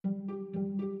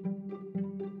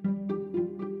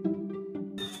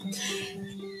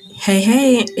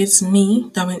Hey, it's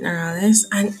me, Dominic Morales,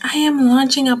 and I am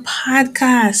launching a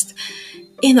podcast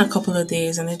in a couple of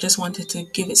days, and I just wanted to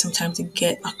give it some time to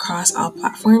get across all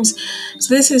platforms.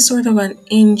 So, this is sort of an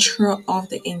intro of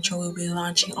the intro. We'll be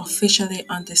launching officially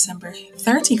on December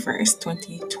 31st,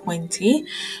 2020,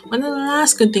 one of the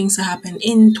last good things to happen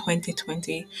in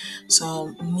 2020. So,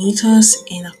 meet us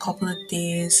in a couple of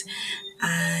days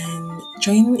and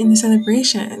join in the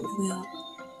celebration. We'll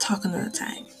talk another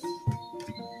time.